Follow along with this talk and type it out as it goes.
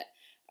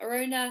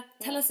Arona,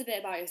 tell us a bit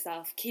about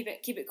yourself. Keep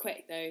it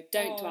quick though.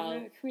 Don't dwell. No,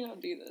 can we not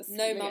do this?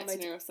 No, Mum.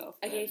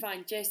 Okay,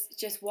 fine.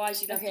 Just why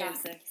do you love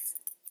classics?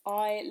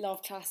 I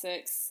love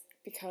classics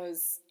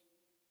because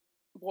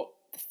what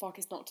the fuck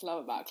is not to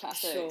love about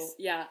classics? Sure.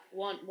 Yeah.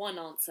 One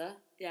answer.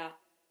 Yeah.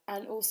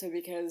 And also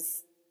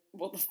because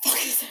what the fuck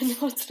is there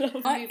not to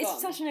love?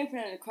 It's such an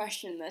open-ended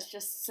question. There's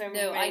just so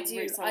many. No, I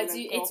do.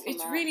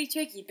 It's really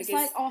tricky because it's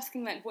like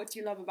asking what do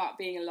you love about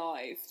being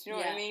alive? Do you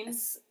know what I mean?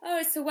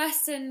 It's a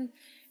Western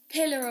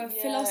pillar of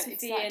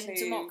philosophy and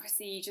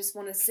democracy. You just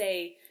want to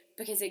say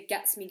because it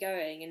gets me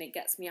going and it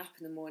gets me up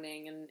in the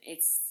morning and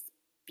it's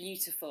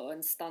beautiful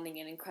and stunning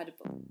and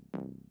incredible.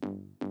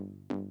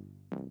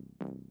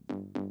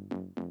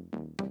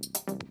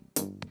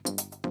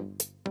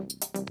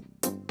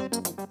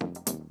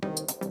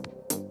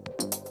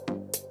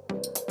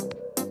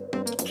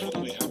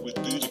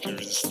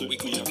 We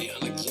have the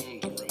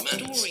Alexander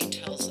Romanus. Story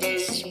tells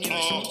us those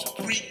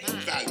are Greek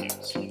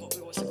values. What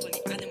we also call the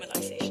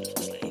animalisation of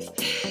the slave.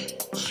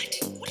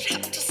 What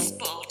happened to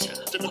Sparta?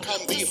 To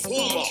become the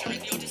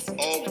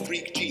hallmark of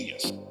Greek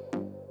genius.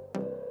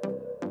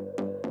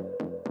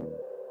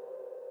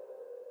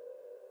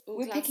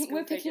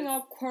 We're picking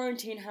our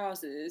quarantine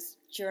houses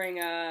during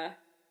a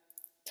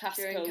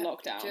classical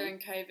lockdown. During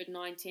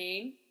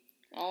COVID-19.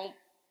 Oh.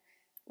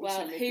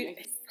 Well,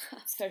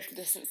 social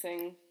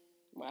distancing.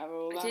 Whatever,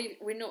 all that.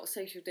 We're not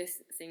social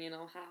distancing in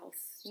our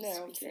house. No,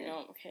 obviously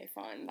not. Okay,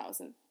 fine. That was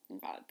an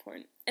invalid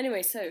point.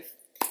 Anyway, so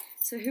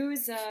who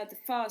is the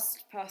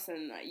first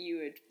person that you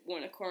would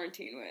want to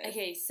quarantine with?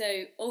 Okay,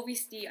 so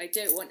obviously I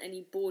don't want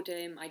any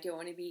boredom. I don't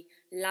want to be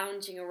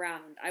lounging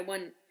around. I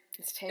want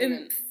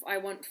entertainment. I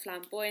want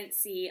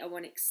flamboyancy. I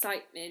want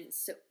excitement.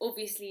 So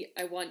obviously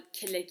I want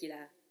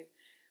Caligula.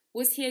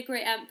 Was he a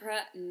great emperor?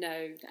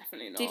 No.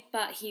 Definitely not.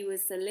 But he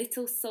was a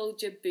little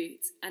soldier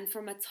boot, and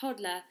from a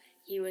toddler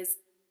he was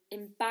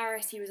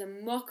embarrassed. He was a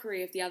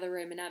mockery of the other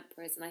Roman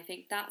emperors, and I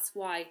think that's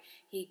why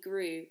he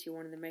grew to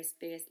one of the most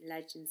biggest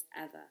legends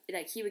ever.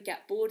 Like, he would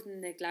get bored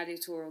in the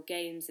gladiatorial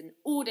games and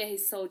order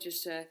his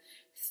soldiers to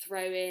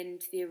throw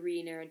into the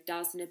arena a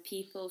dozen of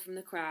people from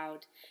the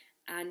crowd,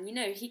 and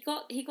he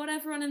got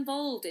everyone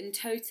involved in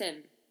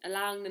totem,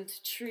 allowing them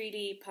to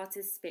truly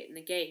participate in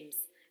the games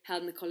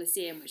held in the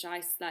Colosseum, which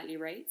I slightly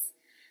rate.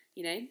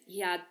 He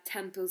had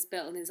temples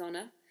built in his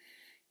honour.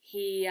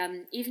 He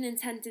even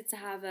intended to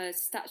have a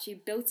statue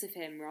built of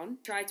him, Ron.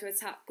 Tried to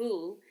attack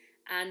Gaul,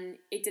 and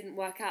it didn't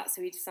work out,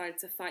 so he decided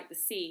to fight the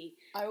sea.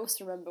 I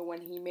also remember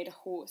when he made a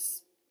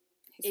horse.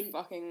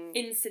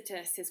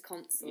 Incitus, his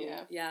consul.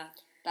 Yeah.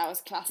 That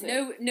was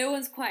classic. No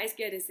one's quite as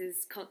good as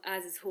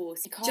his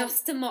horse,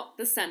 just to mock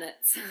the Senate.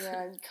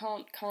 Yeah, you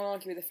can't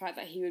argue with the fact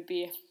that he would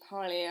be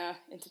highly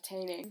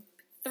entertaining.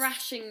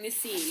 Thrashing the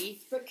sea.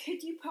 But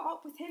could you put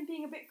up with him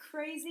being a bit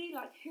crazy?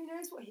 Like, who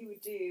knows what he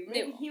would do?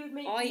 Maybe he would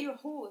make you a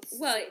horse.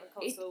 Well,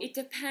 it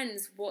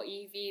depends what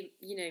you view,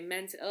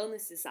 mental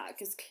illness is at.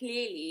 Because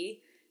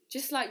clearly,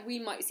 just like we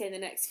might say in the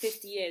next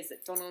 50 years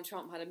that Donald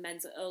Trump had a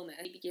mental illness,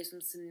 maybe gives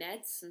him some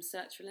Neds, some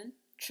sertraline.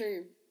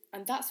 True.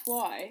 And that's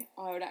why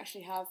I would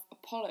actually have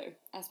Apollo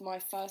as my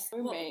first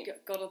roommate.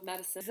 God of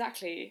medicine.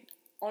 Exactly.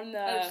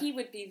 He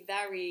would be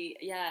very...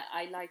 Yeah,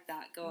 I like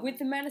that. Go on. With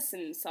the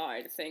medicine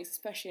side of things,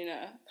 especially in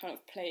a kind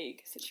of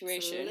plague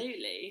situation...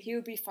 Absolutely. He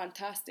would be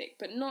fantastic.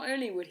 But not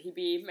only would he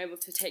be able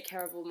to take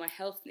care of all my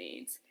health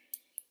needs,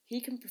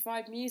 he can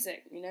provide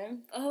music,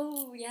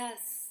 Oh,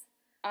 yes.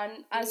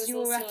 And as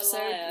your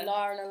episode,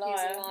 Liar and a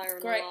Liar...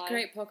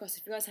 Great podcast.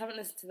 If you guys haven't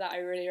listened to that, I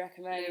really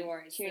recommend. No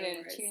worries. Tune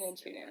in.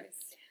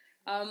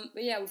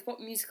 But yeah, we've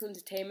got musical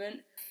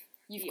entertainment.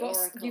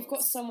 You've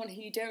got someone who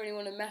you don't really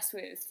want to mess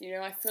with.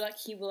 I feel like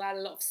he will add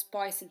a lot of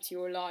spice into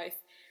your life.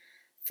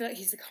 I feel like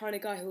he's the kind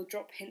of guy who will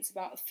drop hints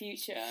about the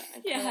future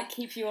and kind of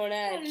keep you on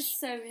edge. That is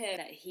so him.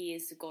 That he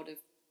is the god of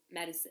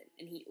medicine,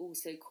 and he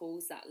also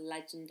calls that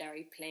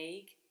legendary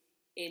plague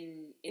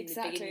in the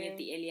beginning of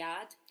the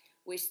Iliad,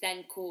 which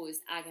then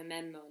caused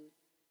Agamemnon,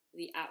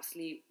 the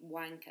absolute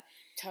wanker.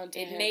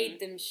 It made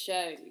them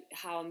show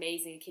how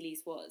amazing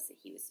Achilles was, that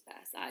he was the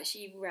best. I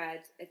actually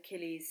read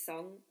Achilles'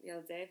 song the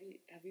other day.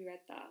 Have you read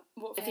that?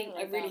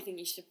 I really think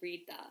you should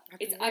read that.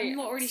 I'm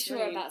not really sure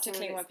about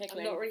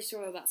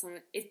that song.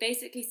 It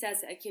basically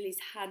says that Achilles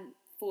hadn't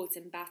fought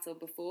in battle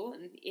before,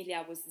 and the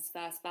Iliad was his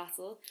first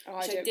battle. Oh,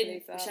 I don't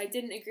believe that. Which I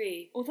didn't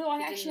agree. Although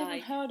I actually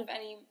haven't heard of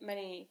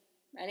many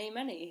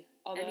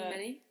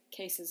other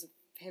cases of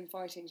him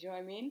fighting, do you know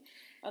what I mean?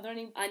 Are there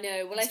any... I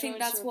know, well I think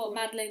that's what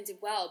Madeleine did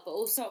well, but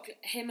also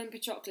him and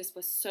Patroclus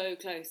were so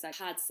close, like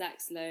had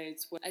sex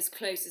loads, were as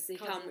close as they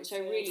come, which I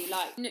really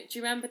like. Do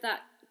you remember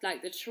that,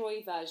 like the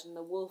Troy version,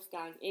 the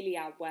Wolfgang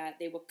Iliad, where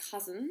they were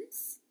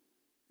cousins?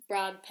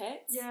 Brad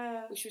Pitt?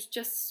 Yeah. Which was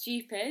just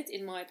stupid,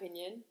 in my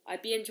opinion.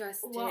 I'd be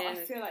interested to hear... I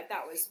feel like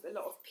that was a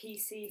lot of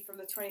PC from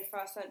the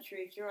 21st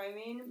century, do you know what I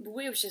mean? But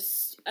it was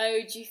just... Oh,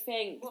 do you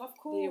think... Well, of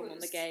course. They didn't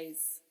want the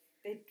gays.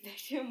 They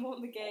didn't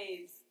want the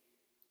gays.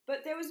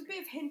 But there was a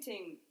bit of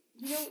hinting.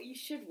 You know what you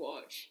should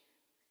watch?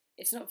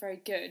 It's not very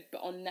good,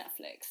 but on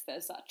Netflix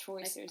there's that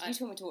Troy series. You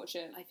told me to watch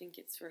it. I think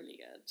it's really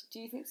good.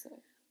 Do you think so?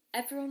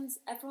 everyone's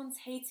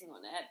hating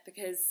on it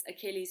because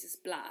Achilles is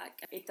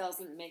black. It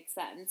doesn't make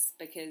sense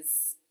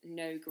because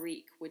no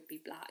Greek would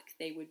be black.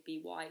 They would be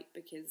white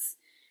because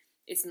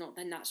it's not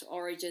their natural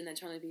origin. They're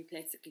trying to be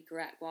politically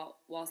correct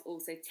whilst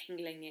also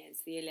tingling it into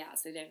the Iliad,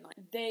 so they don't like.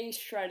 They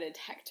shredded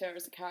Hector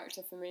as a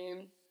character for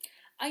me.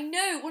 I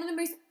know, one of the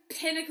most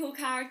pinnacle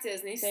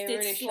characters, and they did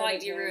really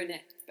slightly ruin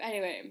it. But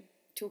anyway,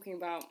 talking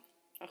about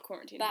our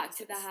quarantine. Back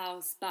to the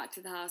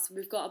house.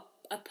 We've got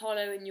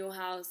Apollo in your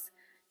house,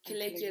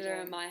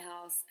 Caligula in my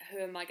house. Who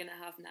am I going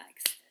to have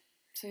next?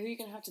 So who are you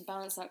going to have to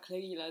balance out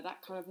Caligula,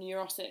 that kind of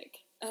neurotic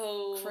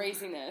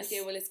craziness?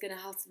 Okay, well, it's going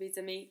to have to be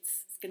Demeter.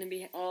 It's going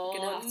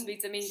to have to be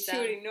Demeter.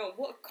 Surely not.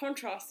 What a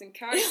contrast in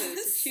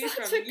characters to choose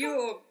from.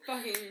 You're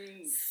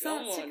fucking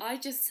someone. I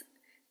just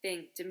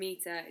think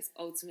Demeter is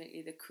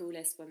ultimately the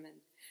coolest woman.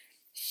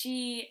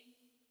 She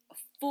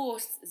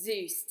forced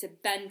Zeus to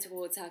bend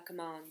towards her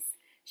commands.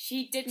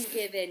 She didn't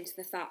give in to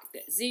the fact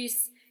that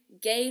Zeus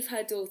gave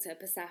her daughter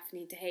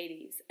Persephone to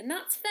Hades. And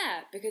that's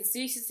fair, because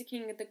Zeus is the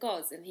king of the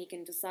gods and he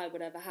can decide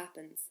whatever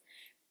happens.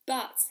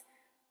 But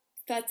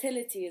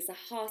fertility is the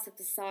heart of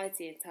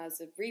society in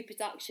terms of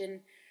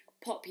reproduction,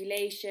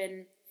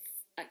 population,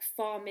 like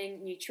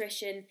farming,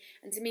 nutrition,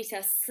 and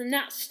Demeter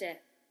snatched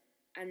it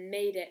and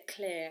made it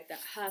clear that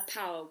her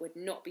power would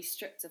not be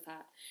stripped of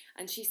her.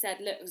 And she said,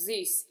 look,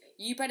 Zeus,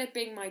 you better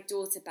bring my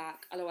daughter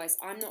back, otherwise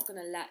I'm not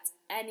going to let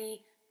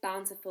any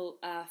bountiful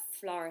earth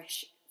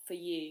flourish for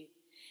you.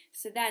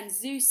 So then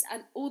Zeus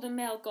and all the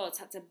male gods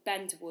had to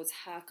bend towards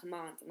her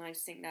command, and I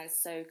just think that is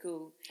so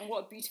cool. And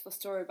what a beautiful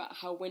story about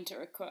how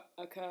winter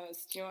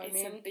occurs, do you know what I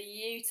mean? It's a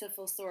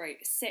beautiful story.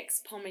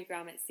 6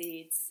 pomegranate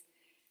seeds,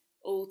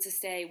 all to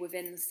stay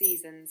within the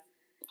seasons.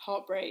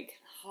 Heartbreak.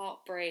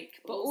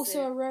 But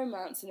also a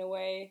romance in a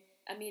way.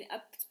 I mean,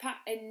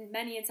 in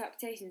many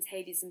interpretations,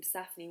 Hades and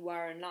Persephone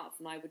were in love,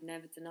 and I would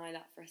never deny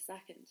that for a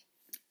second.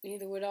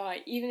 Neither would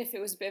I, even if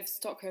it was a bit of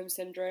Stockholm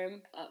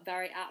Syndrome.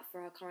 Very apt for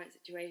our current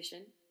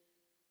situation.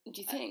 Do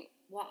you think?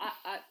 Well,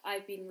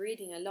 I've been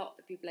reading a lot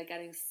that people are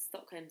getting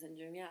Stockholm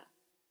Syndrome, yeah.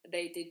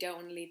 They don't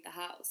want to leave the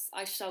house.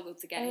 I struggled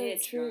to get here,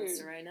 to be honest,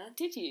 Serena.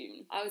 Did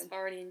you? I was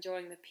already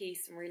enjoying the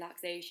peace and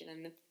relaxation,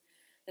 and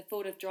the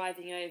thought of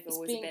driving over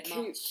was a bit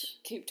much.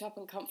 Cooped up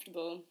and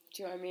comfortable,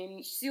 do you know what I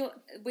mean?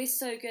 We're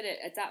so good at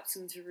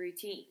adapting to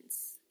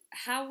routines.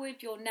 How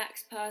would your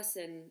next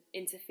person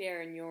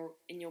interfere in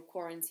your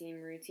quarantine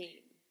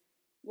routine?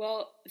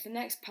 Well, the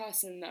next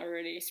person that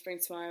really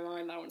springs to my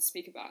mind that I want to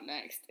speak about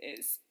next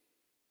is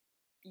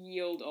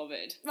Yield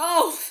Ovid.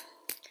 Oh!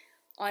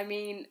 I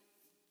mean,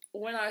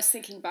 when I was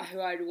thinking about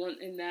who I'd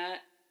want in there,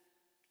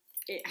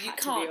 it had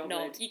to be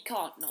Ovid. You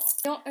can't not.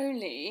 Not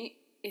only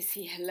is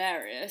he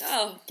hilarious,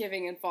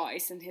 giving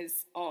advice in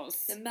his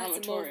Oz the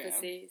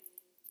metamorphoses,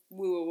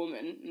 woo a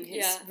woman, and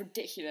his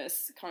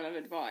ridiculous kind of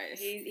advice.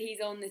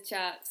 He's on the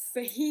charts.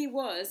 But he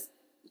was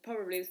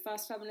probably the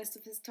first feminist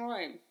of his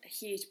time. A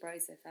huge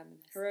proto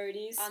feminist.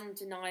 Herodes.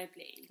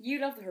 Undeniably. You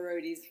love the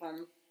Herodes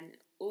one. And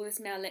all this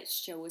male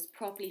literature was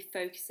properly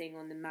focusing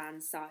on the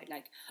man's side.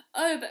 Like,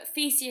 oh, but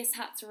Theseus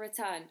had to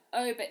return.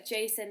 Oh, but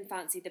Jason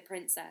fancied the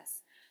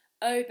princess.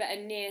 Oh, but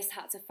Aeneas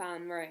had to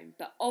found Rome.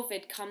 But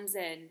Ovid comes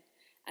in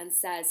and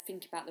says,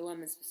 think about the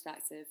woman's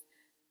perspective,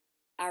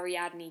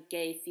 Ariadne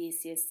gave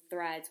Theseus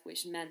thread,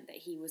 which meant that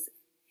he was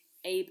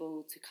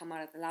able to come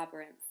out of the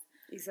labyrinth.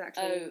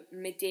 Exactly. Oh,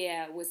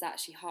 Medea was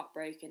actually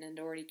heartbroken and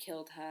already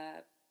killed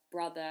her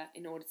brother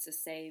in order to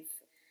save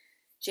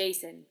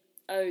Jason.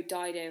 Oh,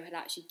 Dido had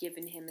actually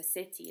given him a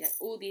city. Like,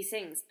 all these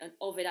things, and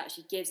Ovid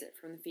actually gives it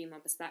from the female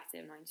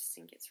perspective, and I just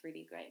think it's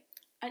really great.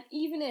 And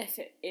even if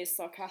it is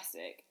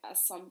sarcastic, as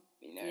some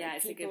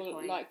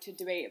people like to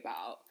debate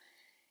about,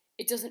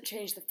 it doesn't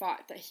change the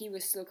fact that he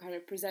was still kind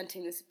of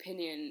presenting this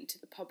opinion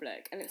to the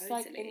public. And it's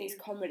like in these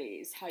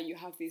comedies, how you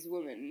have these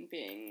women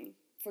being,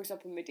 for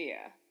example,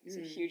 Medea is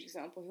a huge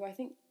example, who I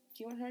think,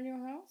 do you want her in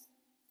your house?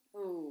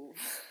 Oh,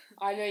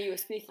 I know you were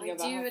speaking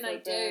about her. I do and I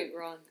don't,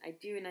 Ron. I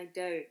do and I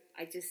don't.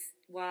 I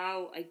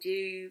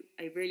do.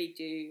 I really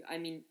do. I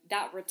mean,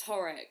 that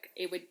rhetoric,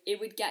 it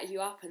would get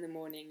you up in the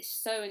morning. It's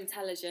so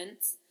intelligent,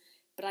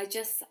 but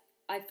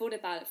I thought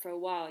about it for a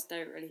while. I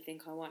don't really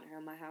think I want her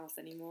in my house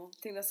anymore.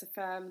 I think that's a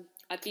fair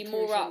I'd be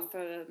more up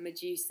for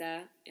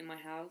Medusa in my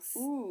house.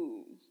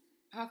 Ooh,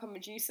 how come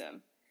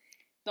Medusa?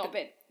 Not a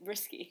bit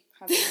risky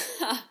having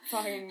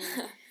fucking...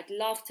 I'd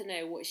love to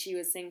know what she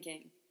was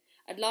thinking.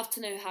 I'd love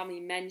to know how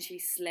many men she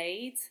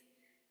slayed.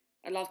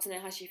 I'd love to know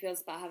how she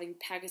feels about having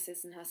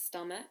Pegasus in her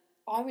stomach.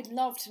 I would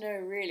love to know,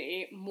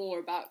 really, more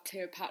about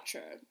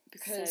Cleopatra,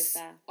 because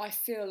I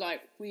feel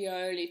like we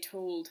are only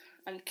told,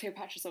 and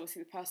Cleopatra's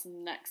obviously the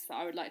person next that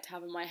I would like to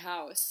have in my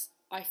house.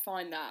 I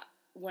find that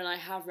when I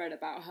have read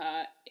about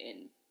her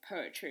in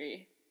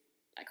poetry,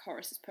 like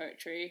Horace's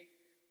poetry,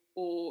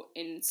 or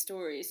in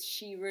stories,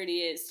 she really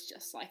is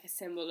just like a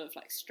symbol of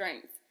like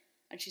strength.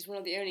 And she's one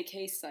of the only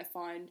cases I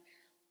find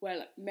where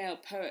like, male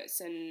poets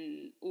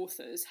and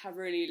authors have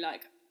really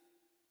like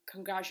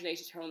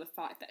congratulated her on the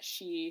fact that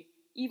she,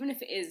 even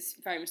if it is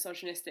very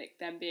misogynistic,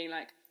 them being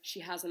like, she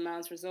has a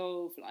man's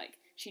resolve, like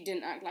she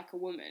didn't act like a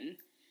woman.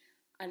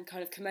 and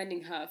kind of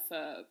commending her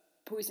for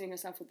poisoning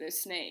herself with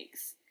those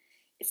snakes.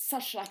 It's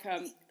such like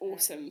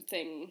awesome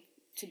thing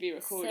to be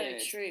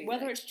recorded. So true.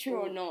 Whether it's true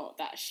or not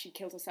that she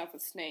killed herself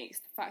with snakes,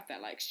 the fact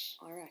that like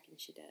I reckon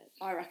she did.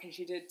 I reckon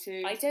she did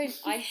too.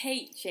 I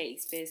hate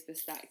Shakespeare's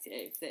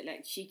perspective that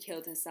like she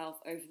killed herself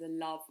over the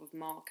love of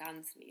Mark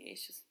Antony.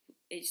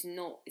 It's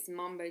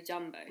mumbo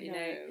jumbo, you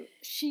know.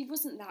 She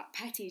wasn't that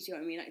petty, do you know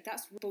what I mean? Like,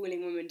 that's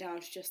boiling women down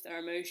to just their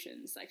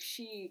emotions. Like,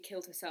 she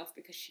killed herself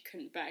because she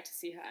couldn't bear to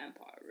see her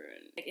empire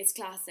ruined. Like, it's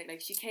classic. Like,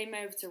 she came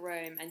over to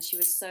Rome and she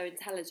was so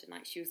intelligent.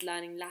 Like, she was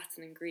learning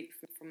Latin and Greek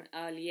from an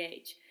early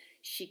age.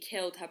 She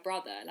killed her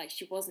brother. Like,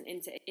 she wasn't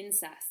into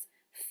incest.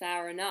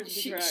 Fair enough.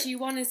 She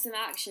wanted some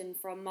action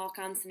from Mark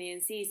Antony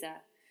and Caesar,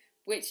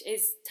 which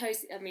is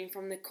totally, I mean,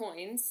 from the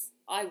coins,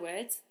 I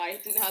would. I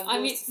didn't have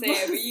more to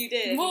say, but you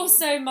did. More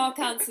so Mark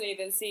Antony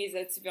than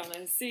Caesar, to be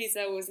honest.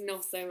 Caesar was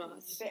not so much.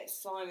 A bit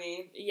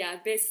slimy. Yeah, a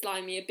bit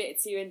slimy, a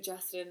bit too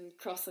interested in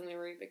crossing the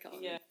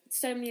Rubicon. Yeah.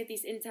 So many of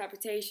these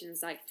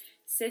interpretations, like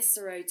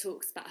Cicero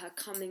talks about her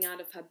coming out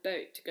of her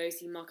boat to go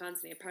see Mark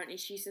Antony. Apparently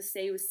she used to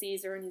stay with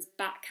Caesar in his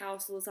back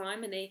house all the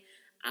time, and they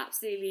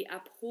absolutely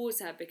abhorred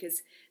her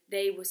because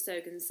they were so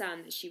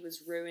concerned that she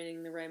was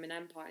ruining the Roman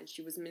Empire and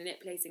she was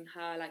manipulating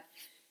her, like,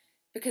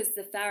 because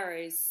the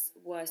pharaohs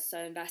were so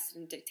invested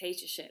in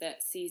dictatorship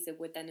that Caesar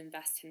would then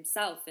invest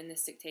himself in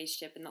this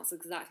dictatorship, and that's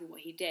exactly what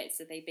he did.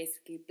 So they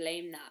basically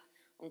blamed that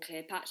on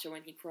Cleopatra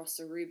when he crossed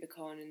the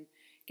Rubicon and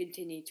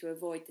continued to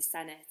avoid the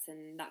Senate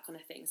and that kind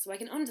of thing. So I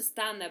can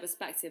understand their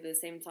perspective. At the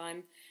same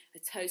time, I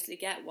totally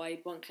get why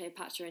you'd want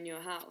Cleopatra in your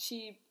house.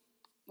 She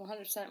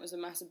 100% was a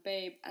massive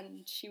babe,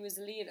 and she was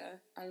a leader,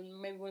 and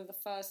maybe one of the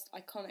first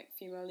iconic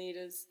female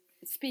leaders.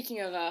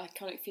 Speaking of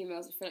iconic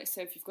females, I feel like,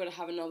 Soph, you've got to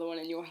have another one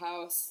in your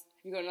house.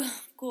 Have you got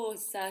enough? Of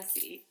course, Circe.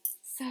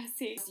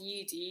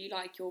 Do you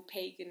like your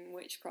pagan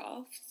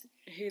witchcraft?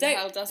 Who the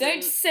hell doesn't?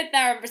 Don't sit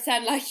there and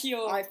pretend like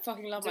you're I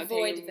fucking love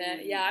devoid of my pagan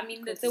it. Yeah, I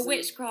mean, the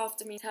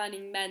witchcraft, I mean,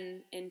 turning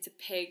men into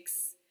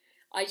pigs.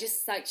 I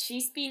just, like,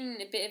 she's been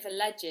a bit of a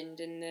legend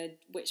in the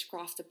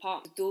witchcraft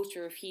department. The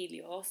daughter of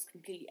Helios,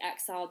 completely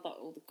exiled by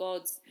all the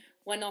gods,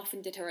 went off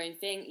and did her own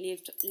thing,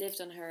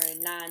 lived on her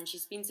own land.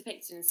 She's been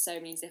depicted in so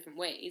many different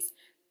ways,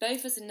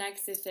 both as a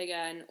negative figure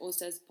and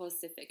also as a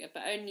positive figure,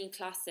 but only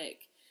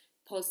classic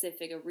positive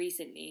figure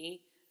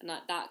recently, and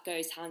that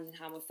goes hand in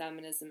hand with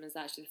feminism, is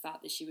actually the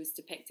fact that she was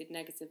depicted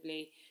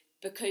negatively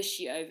because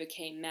she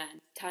overcame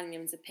men, turning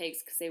them into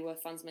pigs because they were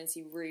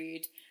fundamentally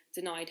rude,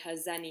 denied her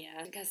xenia.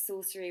 I think her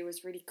sorcery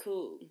was really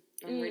cool.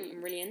 I'm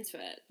really into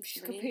it.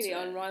 She's really completely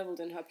unrivaled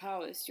in her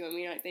powers, do you know what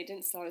I mean? Like, they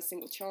didn't stand a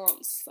single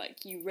chance.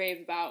 Like, you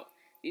rave about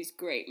these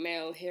great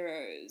male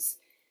heroes,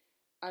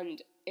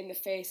 and in the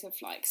face of,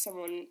 like,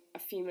 a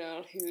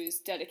female who's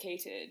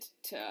dedicated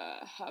to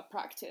her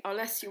practice,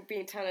 unless you're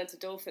being turned into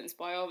dolphins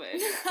by Ovid,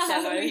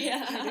 then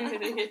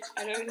I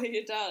don't think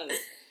it does.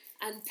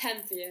 And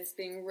Pentheus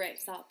being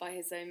ripped up by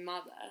his own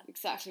mother.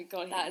 Exactly,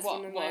 God, that's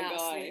one of my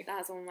absolute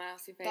favourites.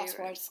 That's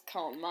why I just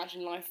can't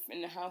imagine life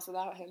in a house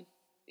without him.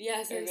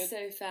 Yes, it's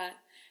so fair.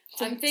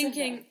 I'm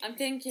thinking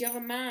you have a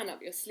man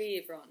up your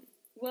sleeve, Ron.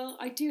 Well,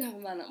 I do have a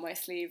man up my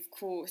sleeve, of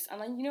course,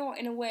 and you know what,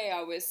 in a way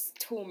I was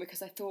torn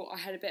because I thought I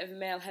had a bit of a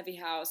male-heavy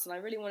house, and I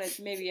really wanted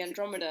maybe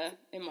Andromeda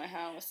in my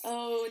house.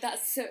 Oh,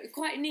 that's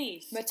quite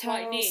niche.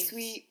 Maternal,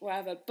 sweet,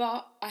 whatever,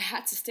 but I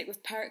had to stick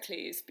with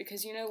Pericles,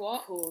 because you know what?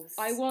 Of course.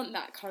 I want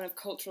that kind of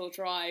cultural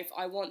drive,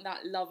 I want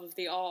that love of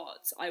the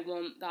arts, I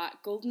want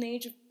that golden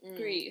age of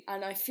Greece,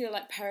 and I feel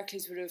like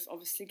Pericles would have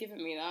obviously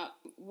given me that.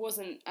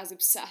 Wasn't as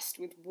obsessed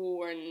with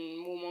war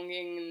and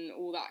warmongering and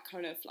all that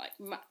kind of, like,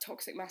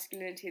 toxic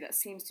masculinity that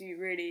seems to be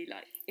really,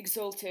 like,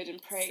 exalted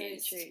and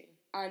praised. So true.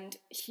 And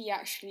he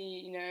actually,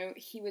 you know,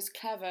 he was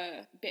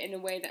clever, but in a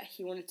way that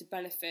he wanted to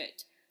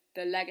benefit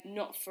the legacy,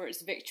 not for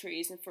its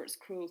victories and for its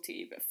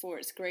cruelty, but for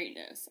its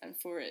greatness and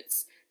for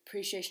its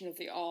appreciation of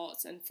the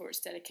arts and for its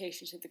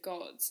dedication to the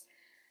gods.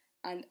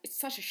 And it's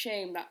such a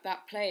shame that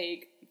that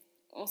plague,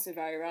 also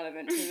very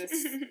relevant to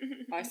this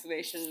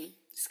isolation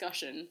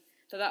discussion,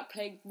 that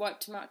plague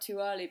wiped him out too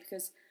early,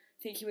 because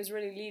I think he was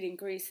really leading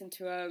Greece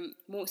into a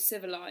more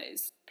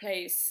civilised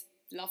place.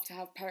 Love to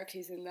have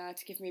Pericles in there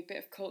to give me a bit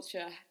of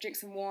culture, drink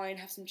some wine,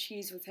 have some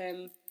cheese with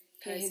him,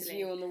 hear his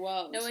view on the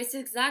world. No, it's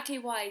exactly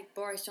why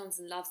Boris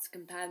Johnson loves to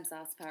compare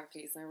himself to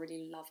Pericles, and I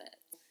really love it.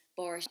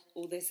 Boris,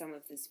 although some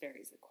of his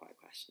theories are quite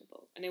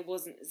questionable, and it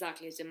wasn't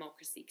exactly a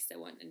democracy because there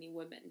weren't any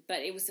women, but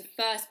it was the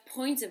first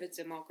point of a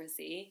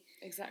democracy.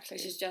 Exactly.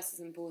 Which is just as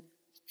important.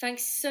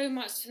 Thanks so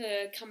much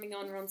for coming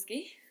on,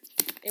 Ronsky.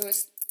 It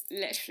was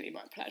literally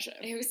my pleasure.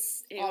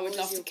 I would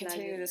love to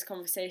continue this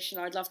conversation.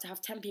 I'd love to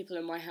have 10 people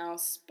in my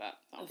house, but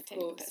of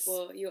course.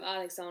 Well, you're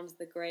Alexander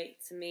the Great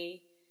to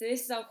me. So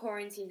this is our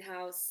quarantine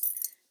house,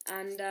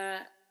 and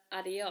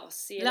adios.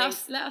 See you later.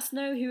 Let us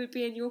know who would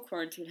be in your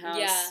quarantine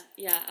house.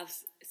 Yeah.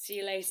 See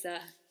you later,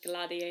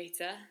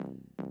 gladiator.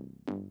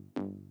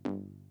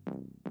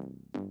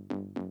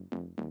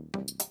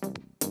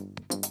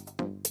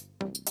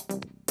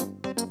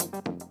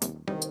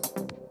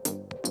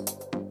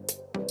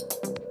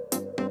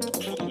 The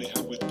problem we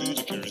have with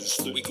Boudicca is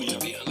that we call him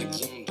the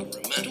Alexander.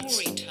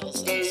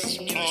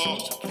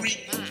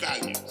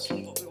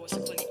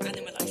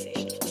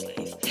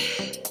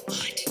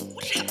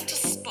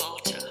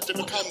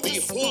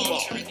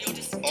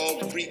 Hallmark.